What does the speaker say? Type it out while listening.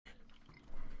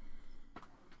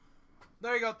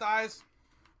There you go, thighs.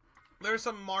 There's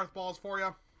some Marth balls for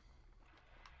you.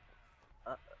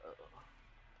 Uh-oh.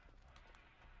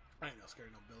 I ain't no scared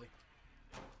no Billy.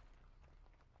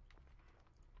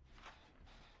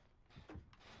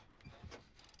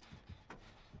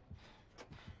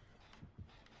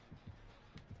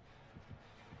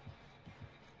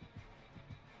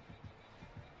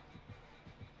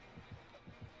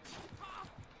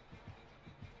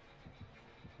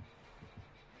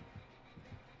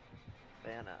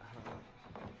 Vanna.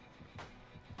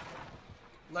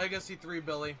 Legacy 3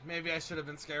 Billy. Maybe I should have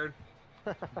been scared.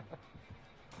 Oh,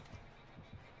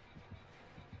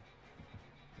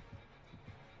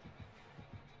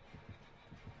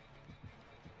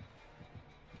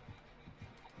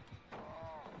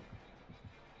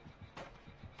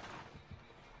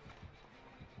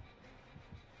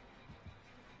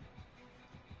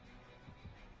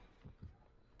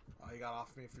 he got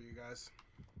off me for you guys.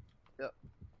 Yep.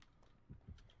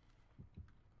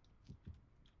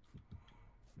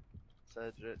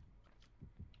 Cedric.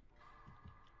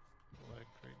 Like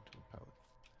right into a pallet.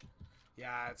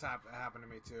 Yeah, it happened to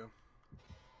me too.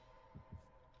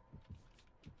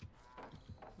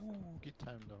 Ooh, get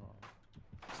timed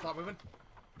on. Stop moving.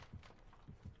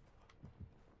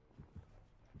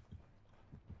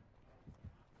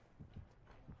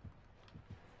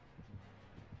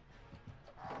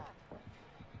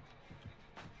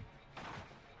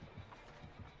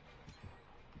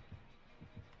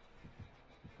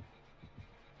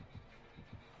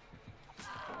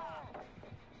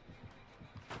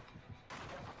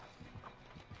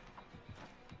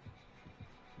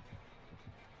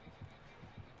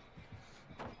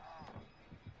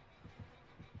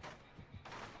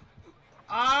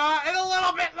 And a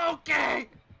little bit Loki!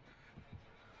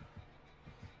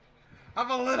 I'm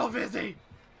a little busy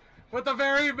with the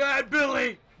very bad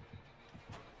Billy.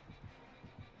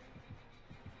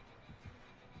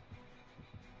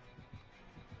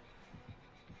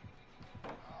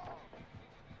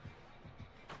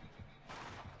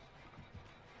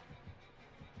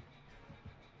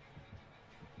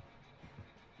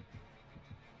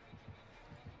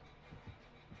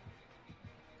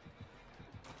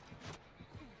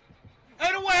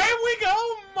 And away we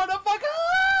go, motherfucker!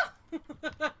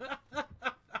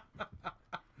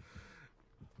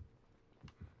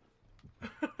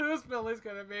 This Billy's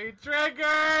gonna be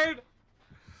triggered!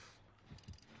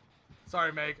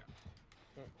 Sorry, Meg.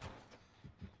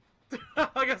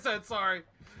 Like I said, sorry.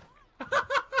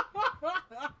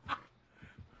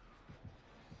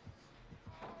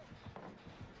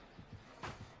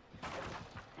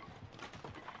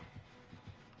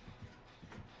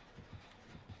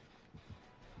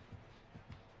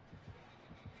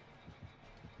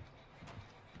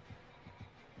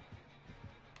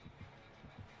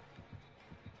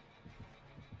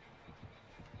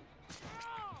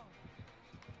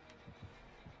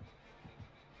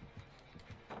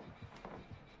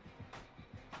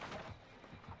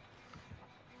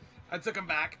 I took him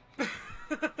back.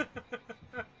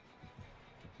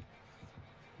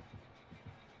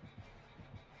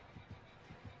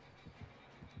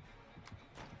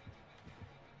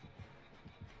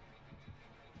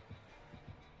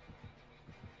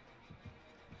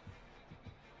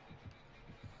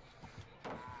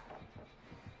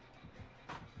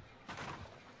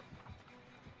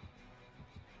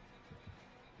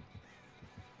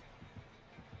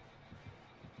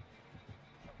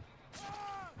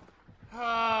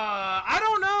 I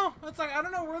don't know. It's like, I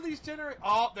don't know where these generate.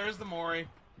 Oh, there's the Mori.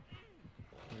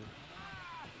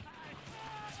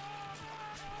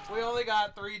 We only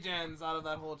got 3 gens out of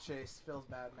that whole chase. Feels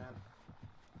bad, man.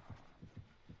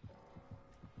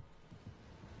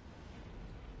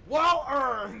 Well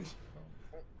earned!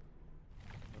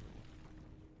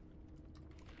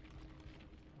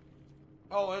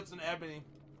 Oh, it's an ebony.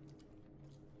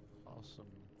 Awesome.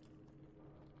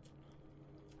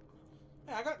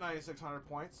 Yeah, I got 9,600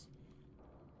 points.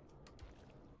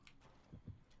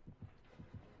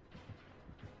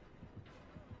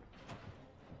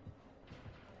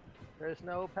 There's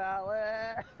no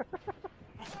pallet.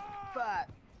 Fuck.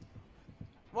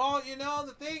 Well, you know,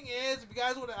 the thing is, if you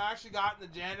guys would have actually gotten the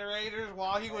generators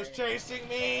while he was chasing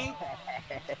me.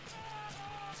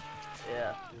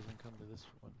 Yeah. He doesn't come to this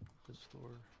one, this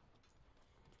store.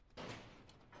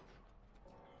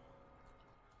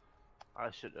 I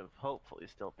should have hopefully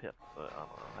still pipped, but I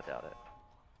don't know. I doubt it.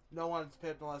 No one's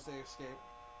pipped unless they escape.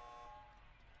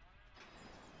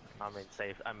 I mean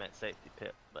safe. I meant safety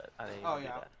pip, but I didn't Oh, even do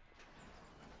yeah. that.